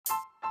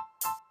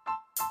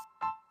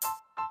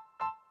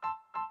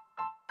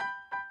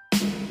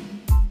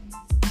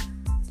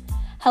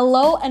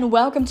Hello and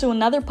welcome to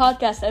another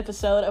podcast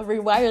episode of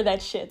Rewire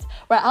That Shit,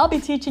 where I'll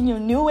be teaching you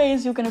new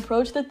ways you can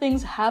approach the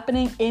things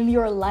happening in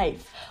your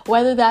life.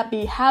 Whether that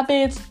be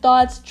habits,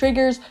 thoughts,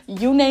 triggers,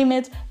 you name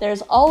it,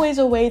 there's always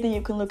a way that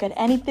you can look at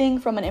anything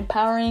from an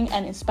empowering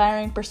and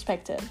inspiring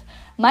perspective.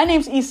 My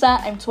name's Isa,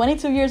 I'm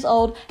 22 years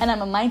old, and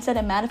I'm a mindset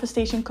and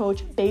manifestation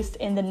coach based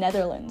in the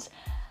Netherlands.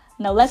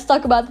 Now let's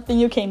talk about the thing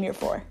you came here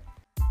for.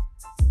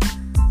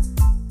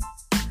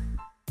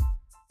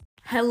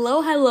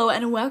 Hello,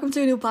 and welcome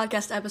to a new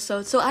podcast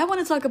episode. So I want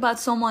to talk about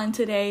someone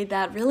today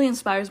that really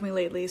inspires me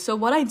lately. So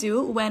what I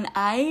do when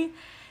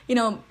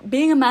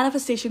being a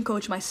manifestation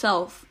coach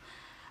myself,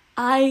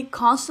 I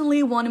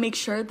constantly want to make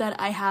sure that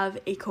I have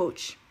a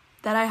coach,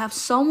 that I have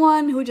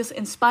someone who just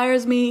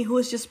inspires me, who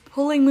is just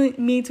pulling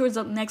me towards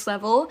the next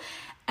level.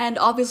 And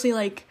obviously,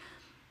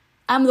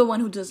 I'm the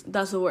one who does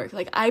the work.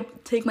 I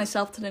take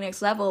myself to the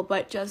next level,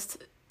 but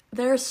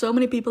there are so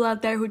many people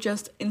out there who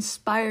just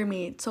inspire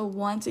me to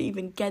want to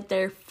even get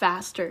there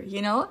faster,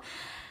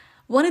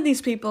 One of these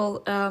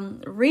people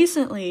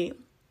recently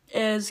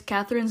is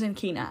Catherine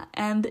Zenkina,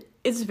 and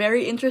it's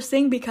very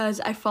interesting because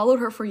I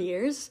followed her for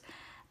years,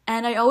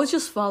 and I always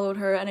just followed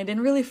her, and I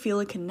didn't really feel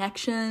a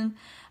connection,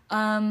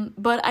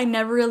 but I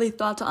never really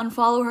thought to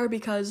unfollow her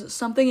because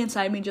something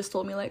inside me just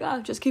told me,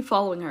 just keep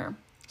following her.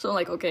 So I'm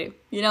like, okay,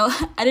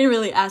 I didn't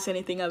really ask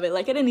anything of it,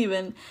 I didn't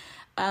even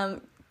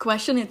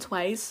question it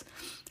twice.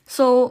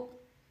 So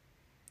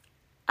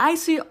I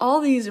see all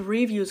these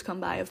reviews come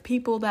by of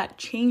people that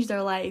changed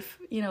their life,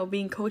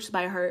 being coached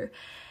by her.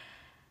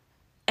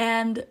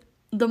 And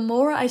the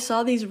more I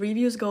saw these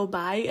reviews go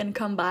by and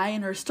come by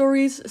in her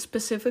stories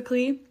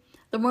specifically,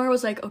 the more I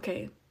was like,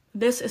 okay,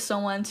 this is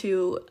someone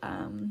to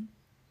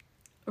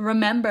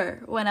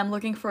remember when I'm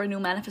looking for a new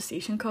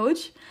manifestation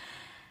coach.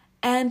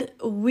 And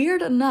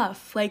weird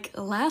enough,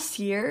 last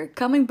year,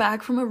 coming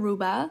back from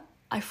Aruba,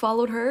 I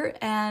followed her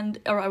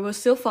I was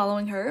still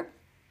following her.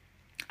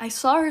 I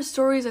saw her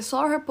stories, I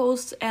saw her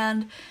posts,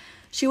 and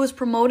she was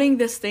promoting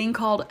this thing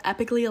called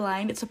Epically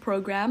Aligned. It's a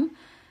program,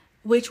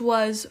 which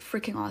was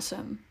freaking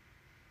awesome.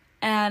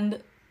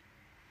 And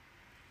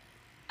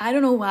I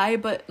don't know why,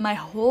 but my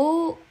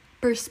whole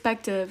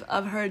perspective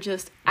of her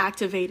just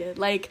activated.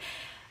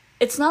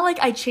 It's not like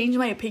I changed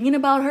my opinion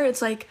about her.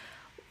 It's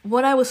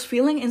what I was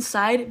feeling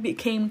inside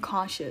became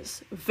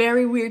conscious.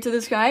 Very weird to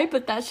describe,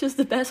 but that's just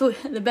the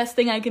best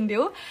thing I can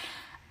do.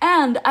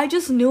 And I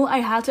just knew I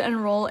had to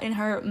enroll in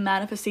her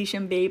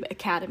Manifestation Babe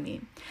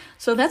Academy.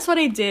 So that's what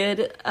I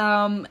did.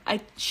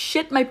 I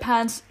shit my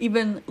pants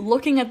even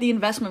looking at the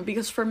investment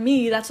because for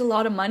me, that's a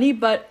lot of money.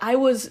 But I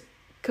was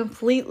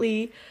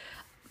completely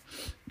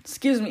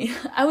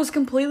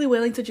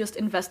willing to just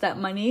invest that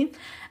money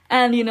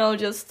and,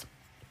 just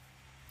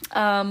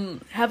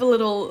have a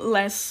little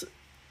less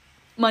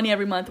money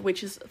every month,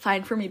 which is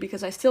fine for me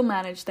because I still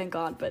manage, thank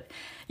God. But,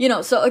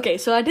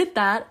 so I did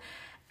that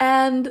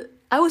and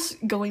I was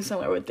going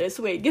somewhere with this.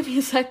 Wait, give me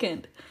a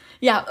second.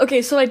 Yeah,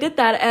 okay, so I did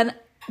that and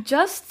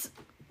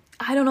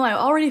I don't know, I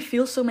already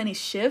feel so many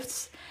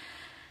shifts.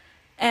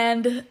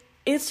 And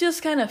it's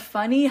just kind of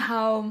funny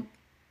how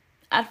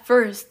at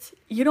first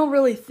you don't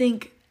really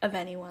think of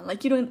anyone.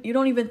 You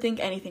don't even think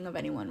anything of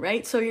anyone,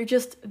 right? So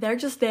they're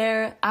just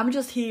there, I'm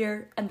just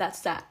here, and that's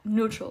that.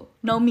 Neutral,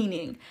 no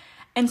meaning.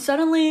 And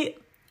suddenly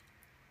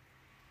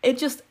it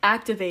just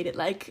activated,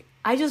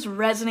 I just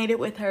resonated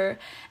with her.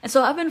 And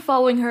so I've been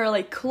following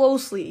her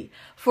closely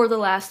for the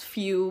last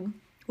few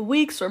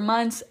weeks or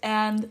months,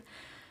 and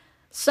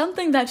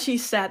something that she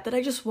said that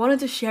I just wanted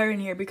to share in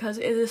here because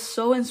it is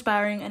so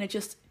inspiring and it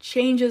just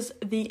changes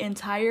the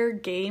entire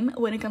game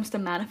when it comes to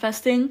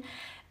manifesting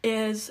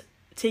is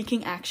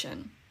taking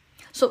action.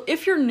 So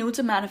if you're new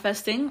to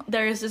manifesting,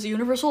 there is this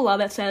universal law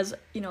that says,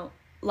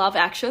 law of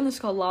action. It's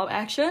called law of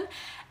action.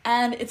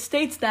 And it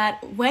states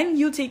that when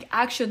you take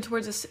action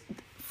towards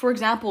for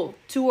example,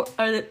 to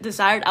a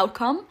desired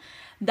outcome,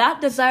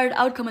 that desired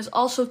outcome is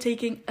also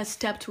taking a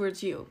step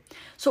towards you.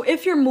 So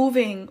if you're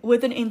moving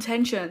with an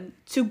intention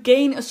to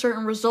gain a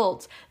certain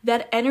result,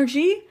 that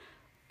energy,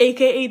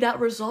 aka that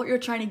result you're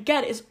trying to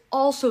get, is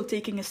also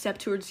taking a step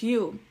towards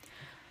you.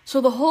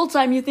 So the whole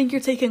time you think you're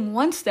taking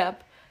one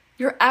step,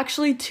 you're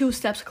actually 2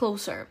 steps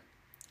closer.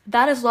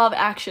 That is law of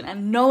action,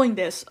 and knowing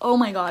this, oh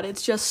my God,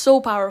 it's just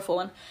so powerful.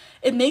 And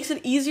it makes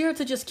it easier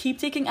to just keep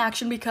taking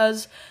action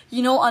because,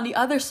 on the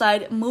other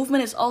side,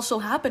 movement is also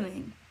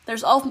happening.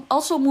 There's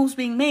also moves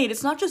being made.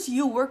 It's not just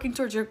you working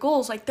towards your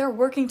goals, they're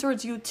working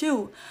towards you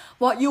too.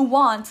 What you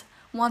want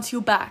wants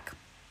you back.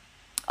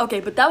 Okay,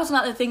 but that was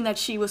not the thing that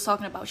she was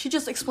talking about. She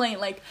just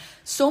explained,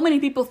 so many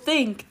people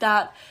think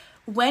that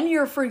when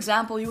you're, for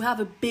example, you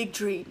have a big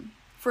dream,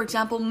 for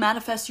example,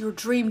 manifest your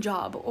dream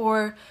job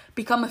or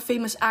become a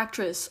famous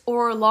actress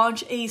or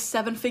launch a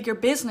 7-figure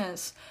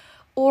business,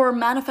 or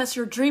manifest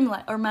your dream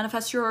or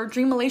manifest your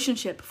dream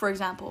relationship, for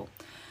example.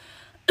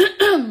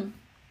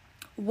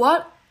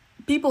 What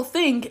people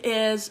think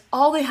is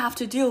all they have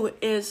to do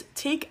is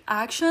take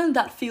action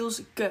that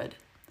feels good.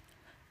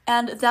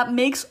 And that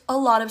makes a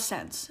lot of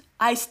sense.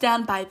 I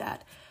stand by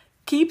that.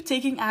 Keep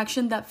taking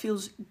action that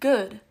feels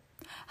good.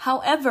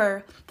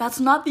 However, that's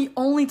not the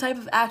only type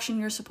of action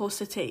you're supposed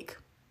to take.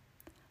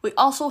 We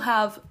also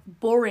have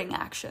boring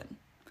action.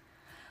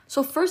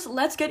 So first,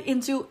 let's get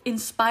into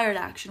inspired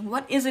action.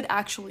 What is it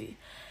actually?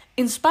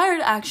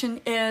 Inspired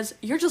action is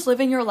you're just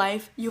living your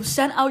life. You've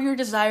sent out your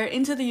desire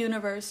into the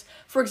universe.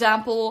 For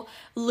example,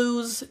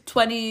 lose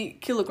 20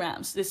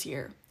 kilograms this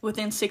year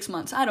within 6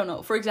 months. I don't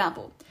know. For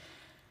example,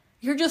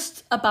 you're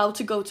just about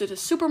to go to the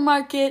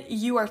supermarket.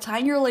 You are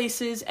tying your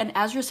laces. And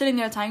as you're sitting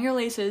there tying your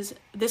laces,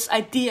 this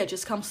idea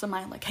just comes to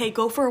mind. Like, hey,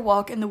 go for a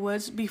walk in the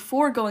woods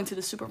before going to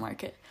the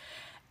supermarket.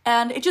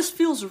 And it just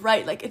feels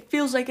right. Like, it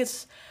feels like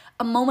it's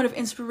a moment of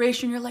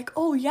inspiration. You're like,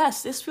 oh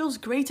yes, this feels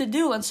great to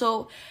do. And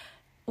so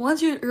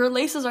once your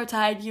laces are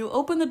tied, you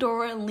open the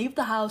door and leave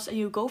the house and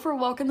you go for a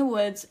walk in the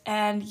woods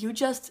and you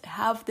just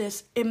have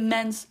this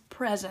immense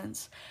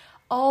presence.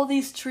 All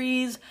these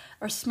trees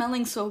are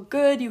smelling so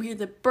good. You hear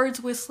the birds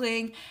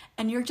whistling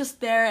and you're just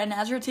there. And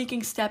as you're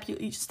taking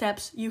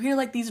steps, you hear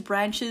like these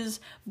branches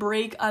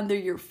break under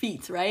your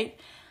feet, right?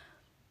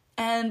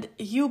 And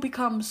you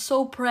become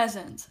so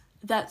present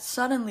that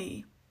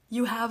suddenly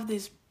you have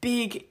this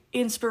big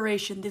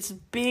inspiration, this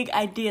big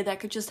idea that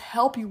could just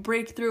help you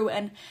break through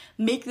and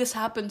make this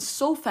happen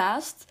so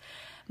fast.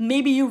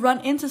 Maybe you run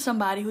into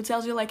somebody who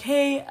tells you like,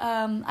 hey,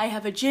 I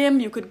have a gym.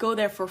 You could go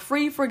there for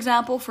free, for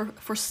example,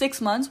 for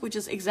 6 months, which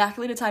is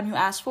exactly the time you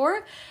asked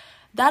for.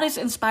 That is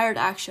inspired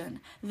action.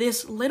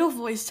 This little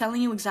voice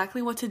telling you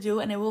exactly what to do,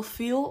 and it will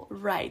feel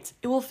right.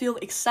 It will feel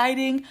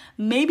exciting,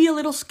 maybe a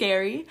little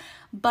scary,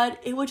 but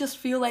it will just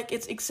feel like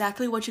it's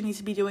exactly what you need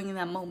to be doing in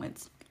that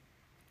moment.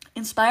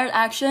 Inspired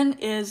action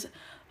is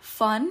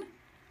fun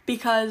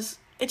because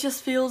it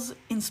just feels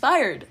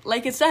inspired,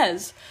 like it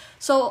says.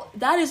 So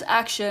that is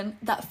action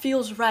that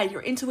feels right.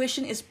 Your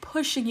intuition is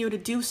pushing you to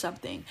do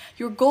something.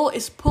 Your goal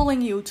is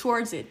pulling you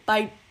towards it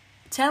by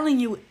telling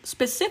you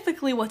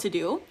specifically what to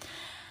do.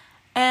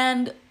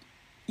 And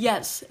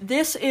yes,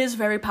 this is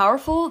very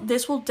powerful.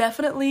 This will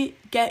definitely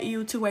get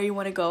you to where you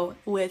want to go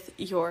with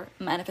your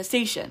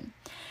manifestation.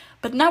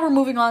 But now we're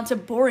moving on to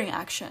boring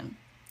action.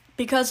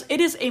 Because it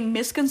is a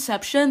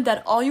misconception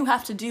that all you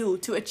have to do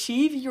to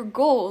achieve your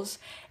goals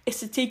is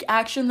to take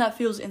action that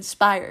feels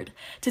inspired,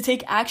 to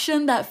take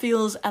action that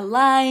feels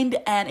aligned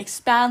and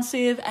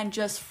expansive and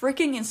just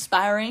freaking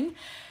inspiring.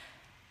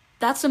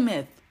 That's a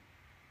myth.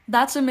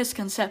 That's a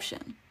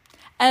misconception.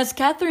 As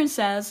Catherine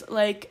says,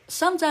 like,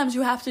 sometimes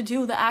you have to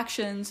do the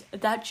actions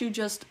that you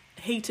just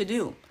hate to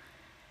do.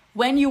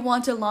 When you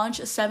want to launch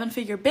a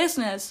 7-figure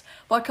business,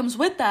 what comes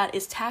with that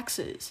is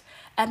taxes,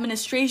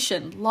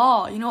 administration,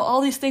 law,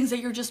 all these things that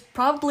you're just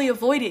probably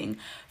avoiding.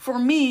 For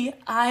me,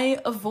 I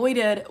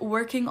avoided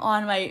working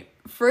on my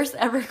first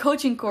ever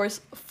coaching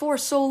course for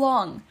so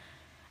long.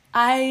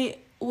 I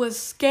was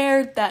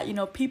scared that,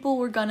 people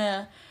were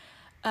gonna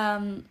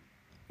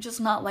just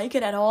not like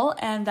it at all,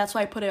 and that's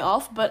why I put it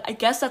off. But I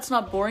guess that's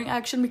not boring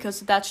action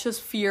because that's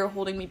just fear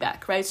holding me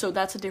back, right? So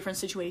that's a different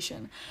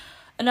situation.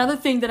 Another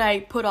thing that I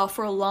put off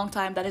for a long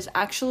time that is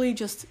actually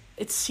just,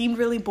 it seemed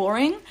really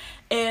boring,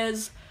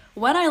 is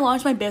when I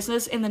launched my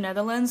business in the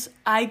Netherlands,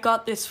 I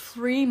got this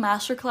free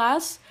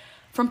masterclass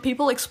from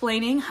people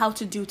explaining how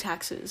to do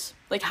taxes.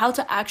 Like how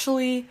to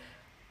actually,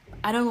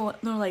 I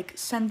don't know, like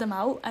send them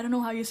out. I don't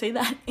know how you say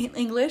that in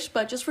English,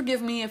 but just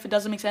forgive me if it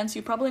doesn't make sense.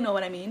 You probably know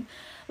what I mean.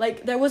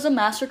 Like there was a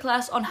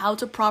masterclass on how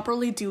to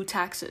properly do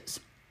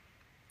taxes.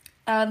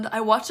 And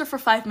I watched it for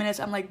 5 minutes.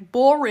 I'm like,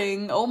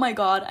 boring. Oh my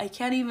God, I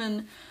can't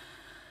even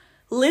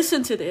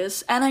listen to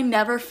this. And I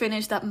never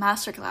finished that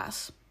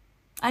masterclass.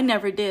 I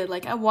never did.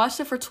 Like I watched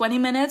it for 20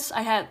 minutes.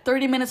 I had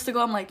 30 minutes to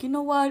go. I'm like, you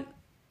know what?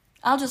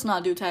 I'll just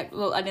not do tax.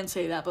 Well, I didn't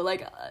say that, but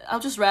like, I'll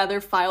just rather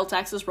file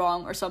taxes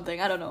wrong or something.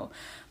 I don't know.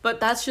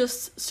 But that's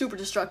just super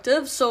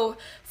destructive. So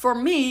for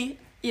me,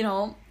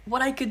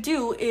 what I could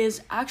do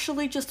is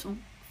actually just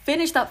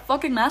finish that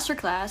fucking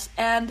masterclass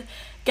and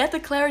get the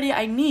clarity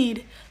I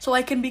need so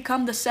I can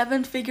become the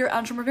 7-figure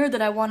entrepreneur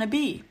that I want to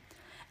be.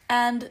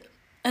 And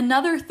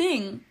another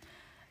thing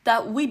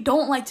that we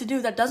don't like to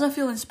do that doesn't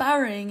feel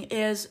inspiring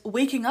is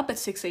waking up at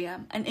 6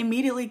 a.m. and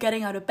immediately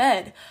getting out of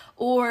bed,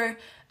 or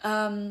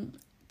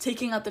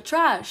taking out the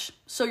trash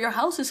so your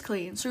house is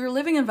clean, so your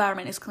living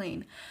environment is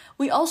clean.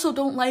 We also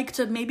don't like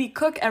to maybe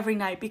cook every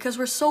night because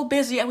we're so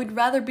busy and we'd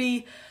rather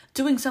be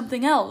doing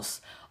something else,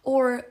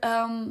 or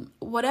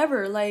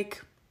whatever,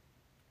 like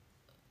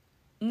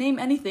name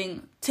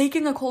anything.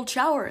 Taking a cold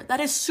shower, that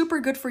is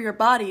super good for your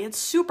body. It's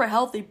super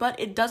healthy, but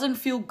it doesn't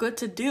feel good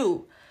to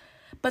do.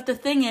 But the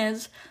thing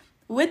is,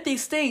 with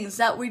these things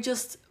that we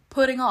just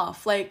putting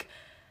off, like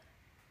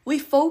we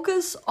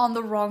focus on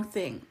the wrong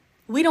thing.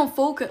 We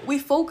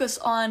focus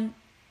on,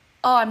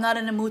 oh, I'm not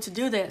in the mood to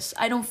do this.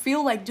 I don't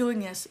feel like doing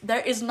this. There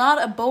is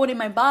not a bone in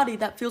my body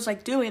that feels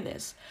like doing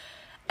this.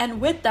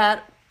 And with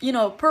that,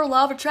 per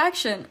law of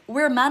attraction,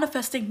 we're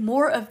manifesting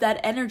more of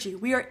that energy.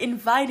 We are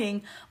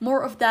inviting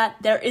more of that,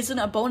 there isn't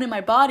a bone in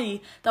my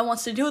body that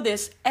wants to do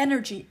this,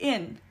 energy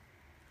in.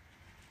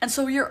 And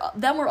so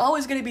we're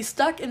always going to be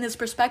stuck in this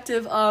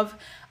perspective of,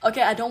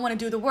 okay, I don't want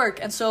to do the work.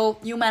 And so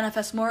you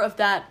manifest more of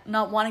that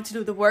not wanting to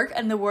do the work,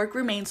 and the work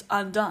remains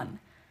undone.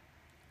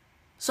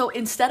 So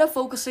instead of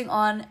focusing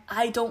on,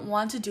 I don't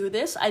want to do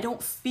this, I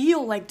don't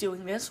feel like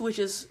doing this, which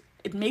is,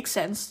 it makes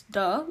sense,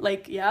 duh,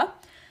 like, yeah.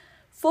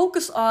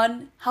 Focus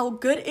on how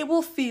good it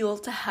will feel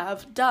to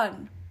have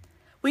done.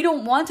 We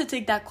don't want to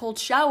take that cold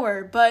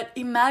shower, but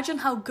imagine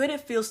how good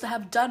it feels to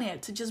have done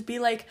it. To just be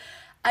like,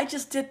 I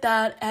just did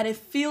that and it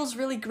feels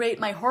really great.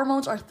 My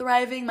hormones are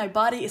thriving. My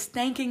body is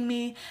thanking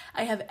me.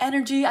 I have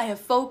energy, I have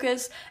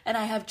focus, and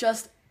I have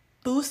just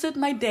boosted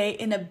my day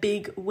in a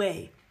big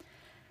way.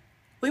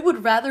 We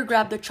would rather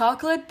grab the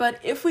chocolate, but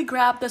if we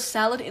grab the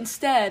salad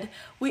instead,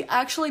 we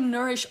actually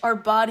nourish our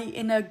body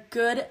in a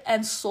good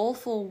and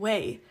soulful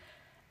way.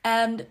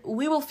 And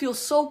we will feel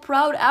so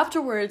proud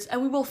afterwards,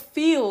 and we will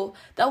feel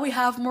that we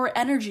have more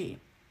energy,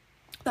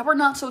 that we're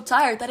not so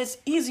tired, that it's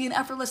easy and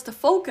effortless to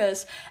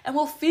focus, and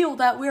we'll feel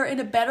that we're in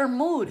a better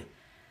mood.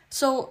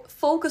 So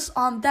focus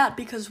on that,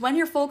 because when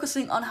you're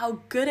focusing on how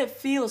good it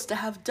feels to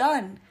have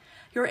done,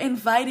 you're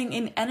inviting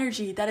in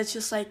energy that is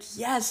just like,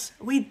 yes,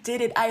 we did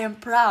it, I am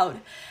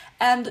proud.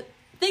 And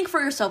think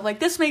for yourself, like,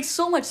 this makes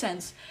so much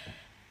sense.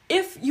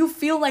 If you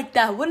feel like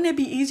that, wouldn't it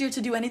be easier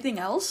to do anything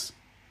else?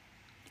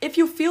 If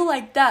you feel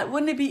like that,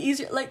 wouldn't it be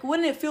easier? Like,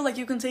 wouldn't it feel like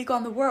you can take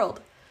on the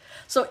world?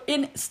 So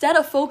instead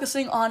of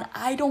focusing on,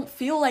 I don't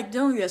feel like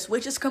doing this,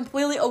 which is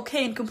completely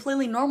okay and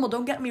completely normal.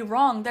 Don't get me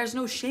wrong. There's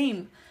no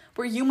shame.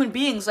 We're human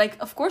beings. Like,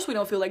 of course we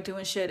don't feel like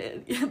doing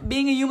shit.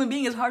 Being a human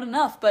being is hard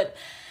enough. But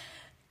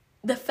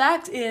the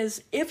fact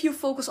is, if you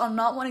focus on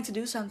not wanting to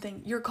do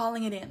something, you're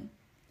calling it in.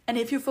 And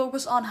if you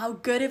focus on how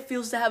good it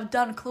feels to have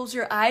done, close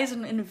your eyes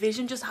and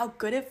envision just how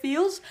good it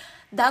feels,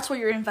 that's what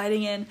you're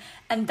inviting in,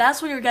 and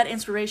that's where you get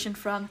inspiration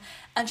from.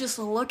 And just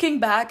looking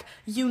back,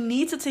 you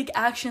need to take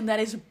action that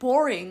is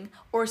boring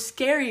or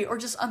scary or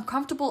just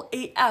uncomfortable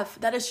AF,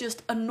 that is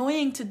just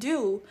annoying to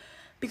do,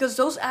 because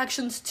those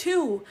actions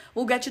too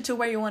will get you to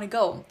where you want to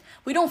go.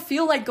 We don't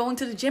feel like going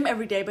to the gym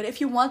every day, but if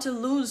you want to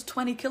lose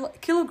 20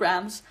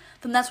 kilograms,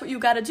 then that's what you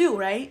got to do,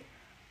 right?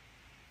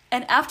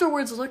 And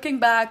afterwards, looking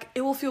back,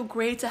 it will feel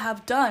great to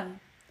have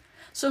done.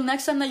 So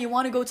next time that you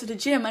want to go to the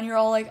gym and you're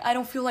all like, I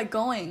don't feel like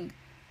going,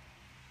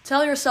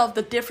 tell yourself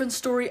the different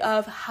story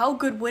of how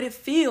good would it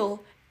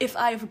feel if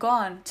I've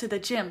gone to the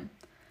gym.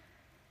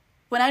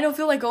 When I don't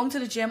feel like going to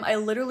the gym, I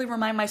literally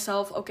remind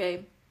myself,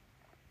 okay,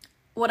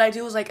 what I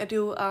do is like I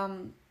do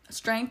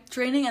strength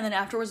training, and then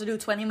afterwards I do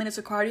 20 minutes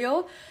of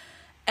cardio.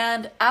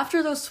 And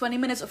after those 20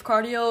 minutes of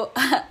cardio,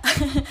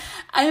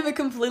 I am a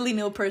completely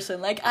new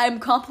person. Like, I'm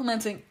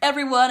complimenting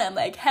everyone. I'm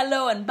like,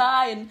 hello and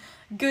bye and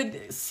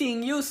good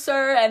seeing you,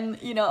 sir. And,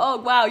 you know, oh,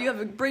 wow, you have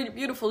a great,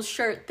 beautiful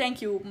shirt.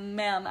 Thank you,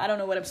 ma'am. I don't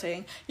know what I'm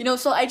saying. You know,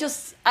 so I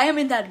am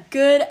in that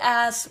good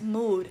ass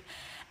mood.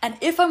 And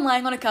if I'm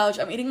lying on a couch,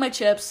 I'm eating my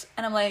chips,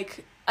 and I'm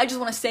like, I just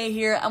want to stay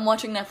here. I'm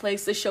watching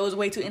Netflix. This show is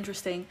way too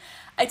interesting.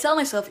 I tell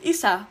myself,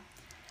 Isa,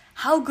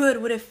 how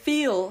good would it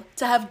feel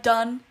to have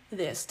done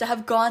this, to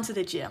have gone to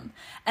the gym?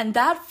 And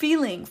that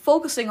feeling,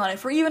 focusing on it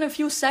for even a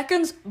few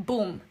seconds,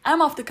 boom,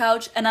 I'm off the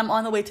couch and I'm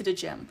on the way to the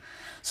gym.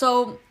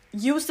 So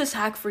use this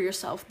hack for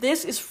yourself.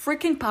 This is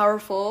freaking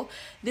powerful.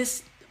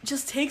 This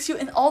just takes you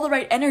in all the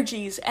right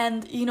energies,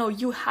 and you know,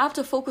 you have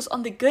to focus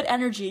on the good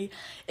energy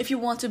if you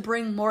want to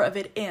bring more of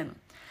it in.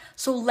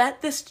 So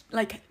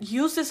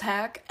use this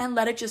hack and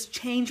let it just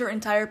change your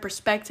entire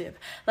perspective.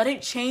 Let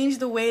it change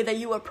the way that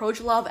you approach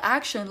law of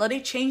action. Let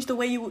it change the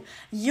way you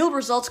yield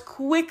results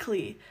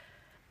quickly.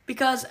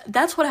 Because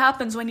that's what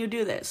happens when you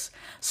do this.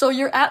 So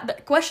the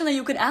question that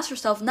you can ask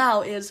yourself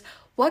now is,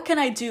 what can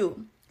I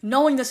do?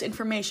 Knowing this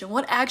information,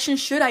 what action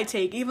should I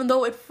take? Even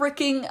though I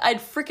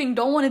freaking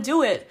don't want to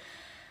do it.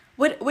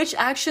 Which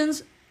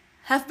actions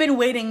have been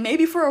waiting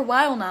maybe for a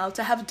while now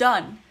to have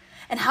done?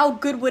 And how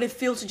good would it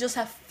feel to just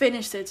have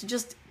finished it, to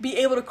just be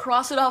able to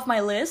cross it off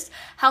my list?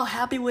 How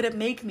happy would it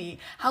make me?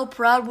 How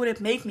proud would it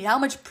make me? How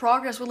much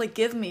progress will it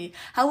give me?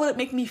 How will it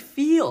make me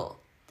feel?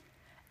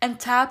 And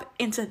tap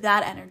into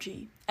that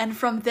energy. And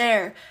from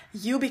there,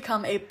 you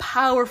become a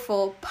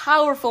powerful,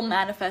 powerful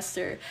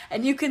manifester.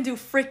 And you can do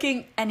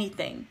freaking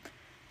anything.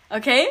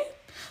 Okay?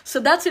 So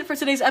that's it for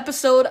today's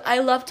episode. I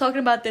love talking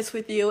about this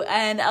with you.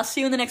 And I'll see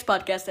you in the next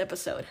podcast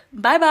episode.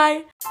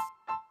 Bye-bye.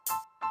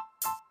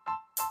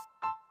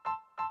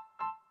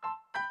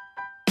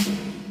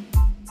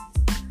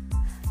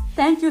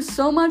 Thank you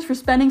so much for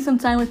spending some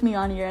time with me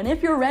on here. And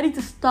if you're ready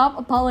to stop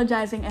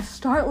apologizing and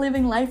start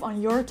living life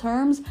on your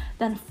terms,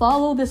 then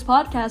follow this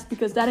podcast,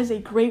 because that is a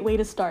great way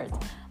to start.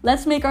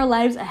 Let's make our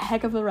lives a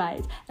heck of a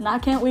ride. And I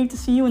can't wait to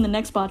see you in the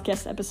next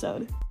podcast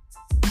episode.